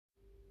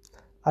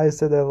I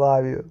said I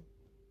love you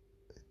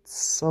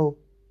so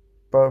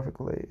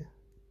perfectly.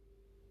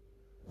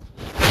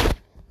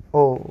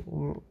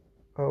 Oh,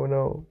 oh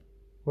no.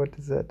 What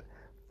is that?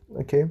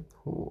 Okay,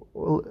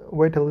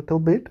 wait a little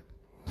bit.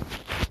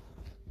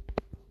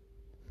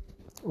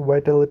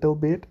 Wait a little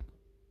bit.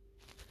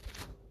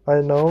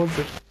 I know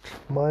that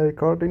my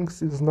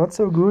recordings is not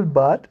so good,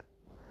 but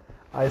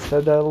I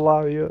said I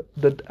love you.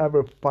 Don't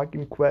ever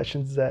fucking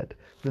question that.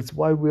 That's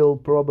why we'll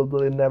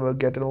probably never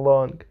get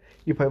along.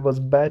 If I was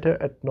better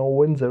at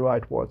knowing the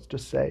right words to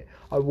say,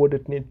 I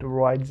wouldn't need to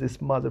write these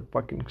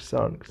motherfucking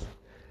songs.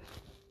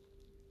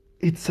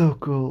 It's so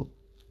cool.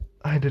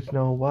 I don't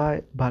know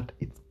why, but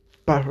it's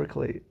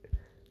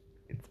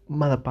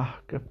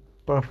motherfucker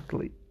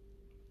perfectly.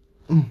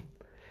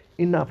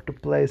 Enough to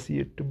place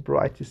you to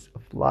brightest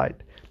of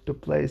light, to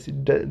place you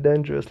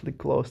dangerously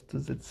close to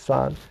the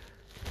sun.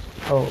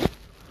 Oh,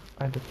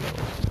 I don't know.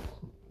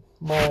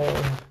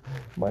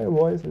 My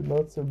voice is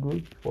not so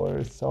good for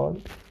a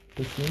song,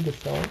 to sing a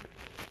song,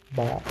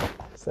 but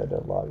I said I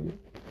love you.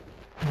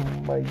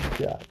 Oh my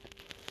god.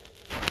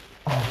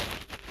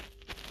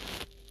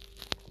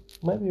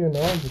 Maybe you know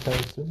that I'm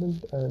a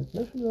student at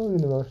National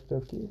University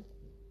of Kiev.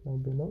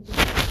 Maybe not,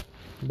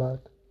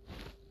 but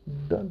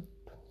don't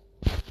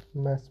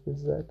mess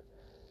with that.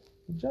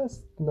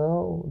 Just do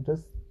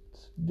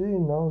you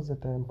know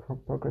that I'm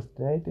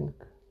procrastinating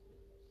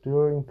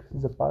during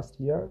the past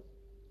year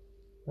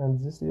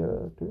and this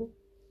year too?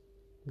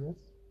 Yes.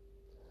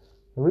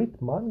 Read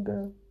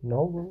manga,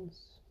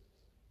 novels,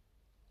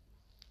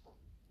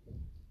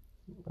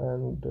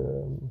 and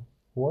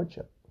watch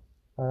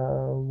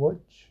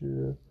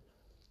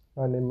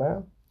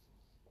anime,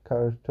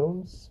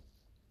 cartoons.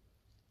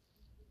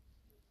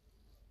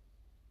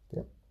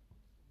 Yep,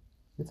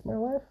 it's my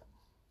life.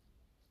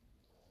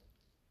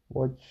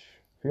 Watch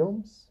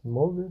films,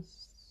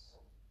 movies,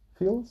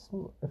 film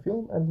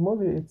and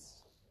movie.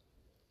 It's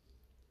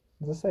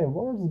the same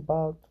words,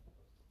 but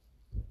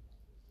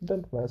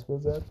don't mess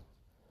with that.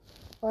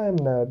 I am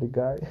nerdy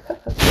guy.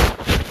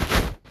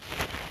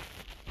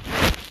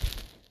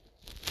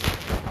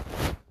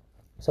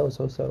 So.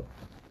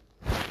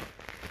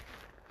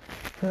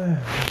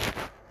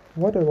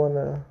 What I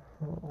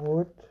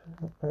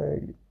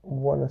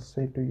wanna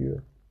say to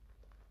you,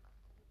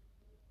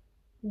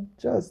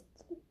 just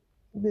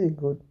be a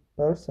good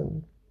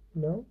person.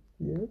 No?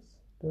 Yes?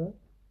 That?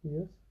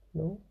 Yes?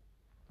 No?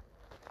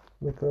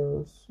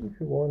 Because if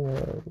you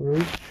wanna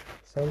reach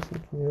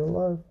something in your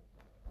life,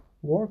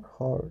 work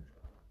hard.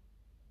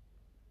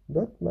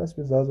 Don't mess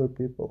with other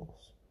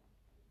people's.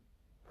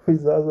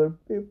 With other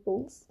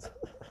people's.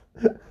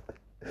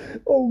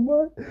 Oh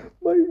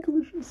my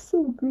English is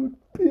so good.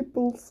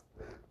 People's.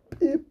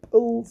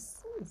 People.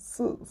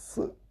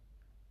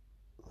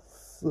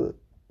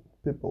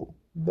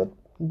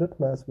 Don't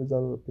mess with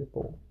other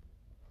people.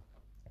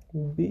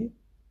 Be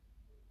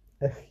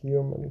a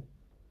human.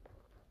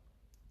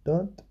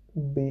 Don't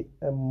be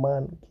a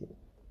monkey.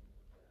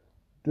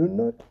 Do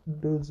not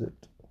do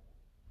that.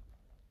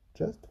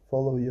 Just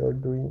follow your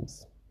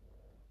dreams.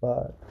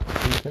 But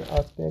you can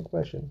ask me a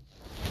question.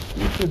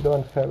 If you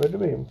don't have a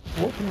dream,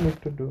 what you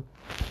need to do?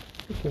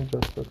 You can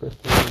just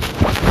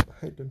procrastinate.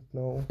 I don't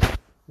know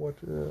what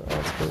to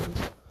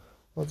answer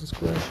on this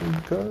question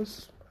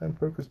because I'm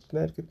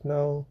procrastinating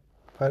now.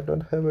 I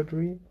don't have a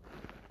dream.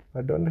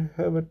 I don't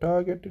have a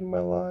target in my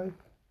life.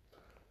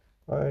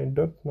 I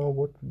don't know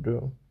what to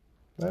do.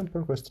 I'm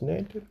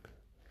procrastinating,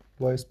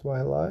 waste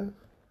my life,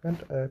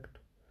 and act.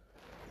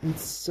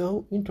 It's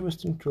so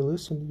interesting to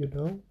listen, you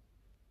know.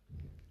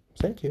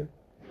 Thank you,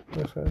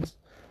 my friends.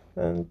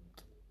 And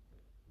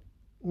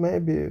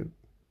maybe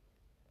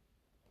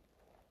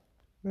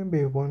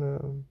you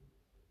wanna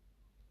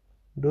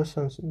do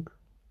something.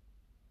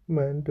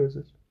 Man, do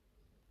this.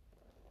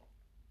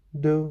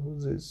 Do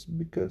this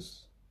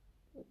because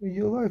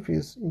your life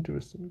is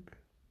interesting.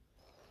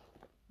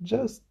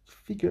 Just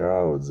figure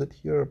out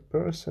that you're a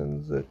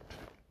person that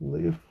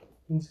live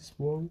in this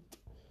world,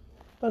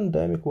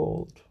 pandemic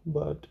world,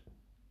 but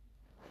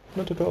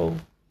not at all.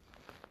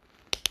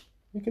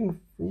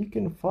 You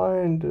can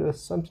find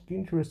something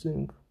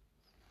interesting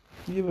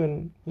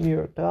even in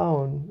your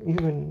town,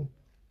 even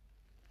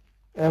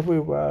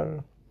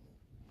everywhere.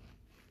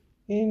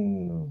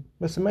 In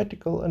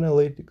mathematical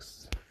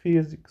analytics,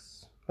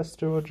 physics,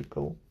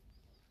 astrological,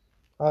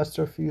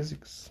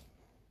 astrophysics,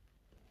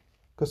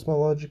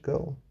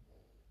 cosmological,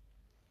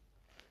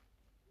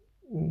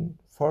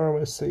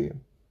 pharmacy,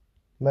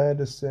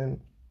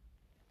 medicine,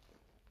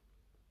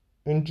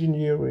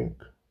 engineering,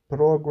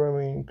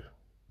 programming.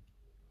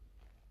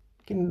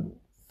 You can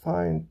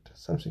find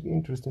something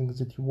interesting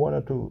that you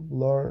wanted to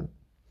learn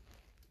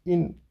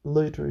in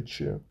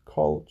literature,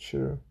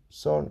 culture,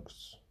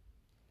 songs,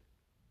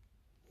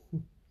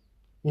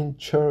 in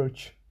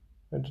church.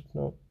 I don't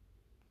know.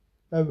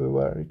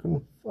 Everywhere you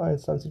can find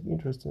something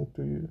interesting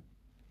to you.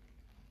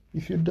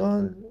 If you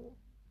don't,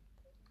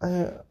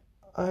 I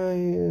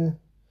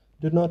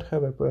do not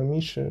have a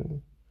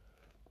permission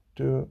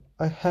to.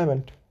 I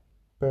haven't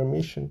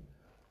permission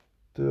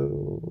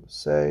to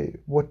say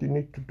what you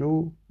need to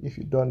do if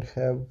you don't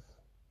have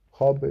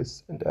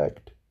hobbies and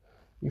act,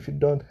 if you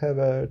don't have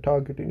a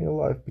target in your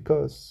life,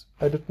 because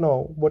I don't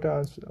know what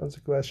answer the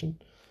question,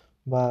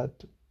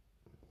 but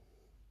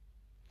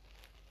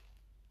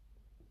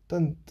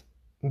don't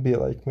be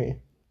like me.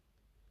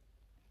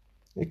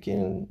 You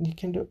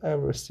can do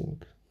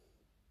everything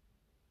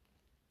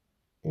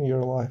in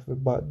your life,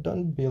 but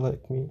don't be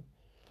like me.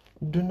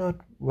 Do not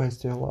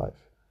waste your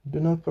life. Do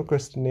not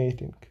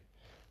procrastinating.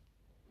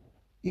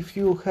 If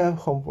you have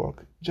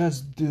homework,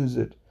 just do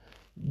it.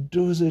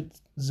 Do it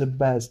the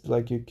best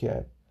like you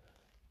can.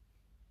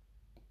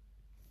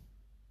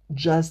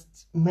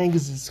 Just make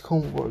this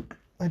homework.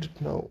 I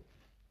don't know,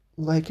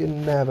 like you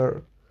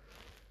never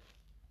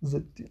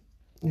that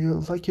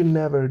you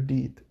never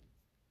did.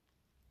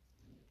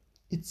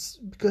 It's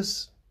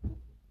because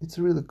it's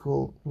really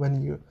cool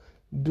when you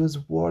do this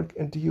work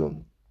and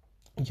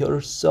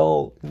your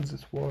soul in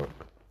this work.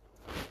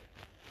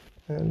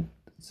 And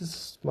this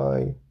is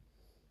my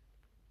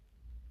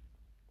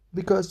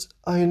because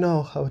I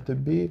know how to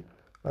be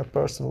a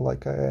person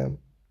like I am,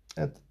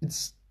 and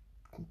it's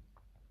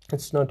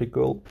not a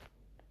goal.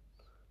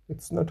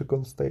 It's not a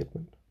goal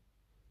statement.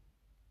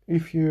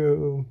 If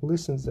you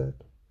listen that,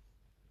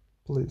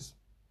 please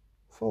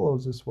follow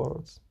these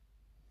words.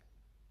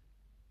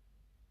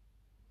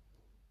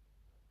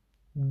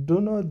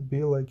 Do not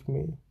be like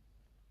me.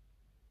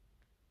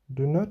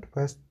 Do not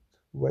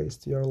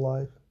waste your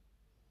life.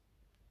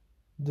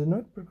 Do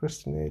not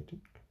procrastinate.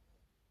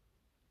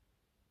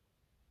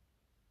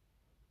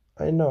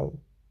 I know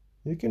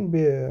you can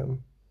be a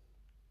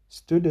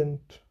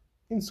student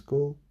in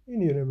school,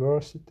 in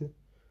university,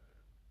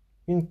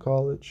 in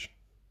college.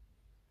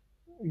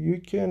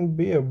 You can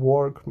be a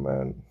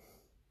workman.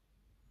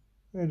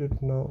 I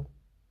don't know.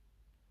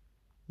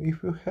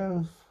 If you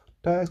have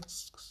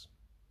tasks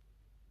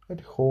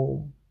at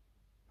home,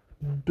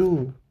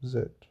 do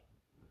that.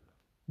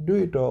 Do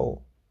it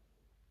all.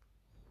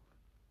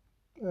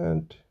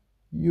 And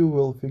you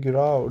will figure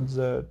out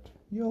that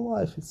your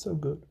life is so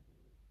good.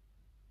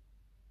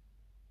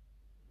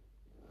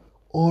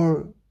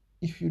 Or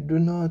if you do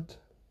not,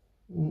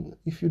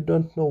 if you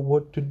don't know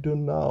what to do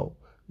now,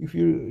 if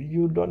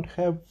you don't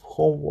have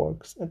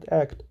homeworks and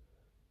act,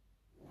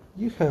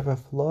 you have a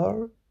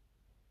floor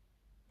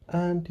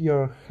and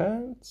your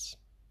hands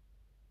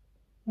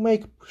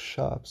make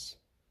push-ups.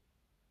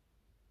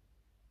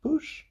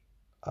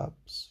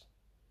 Push-ups.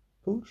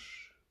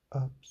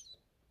 Push-ups.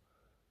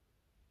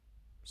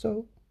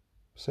 So,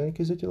 thank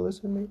you that you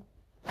listen to me.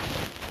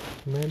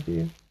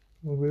 Maybe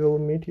we'll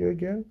meet you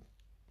again.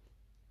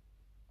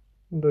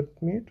 Not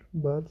meet,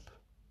 but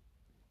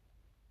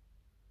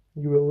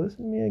you will listen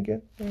to me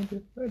again,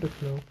 maybe. I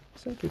don't know.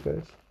 Thank you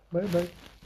guys. Bye bye.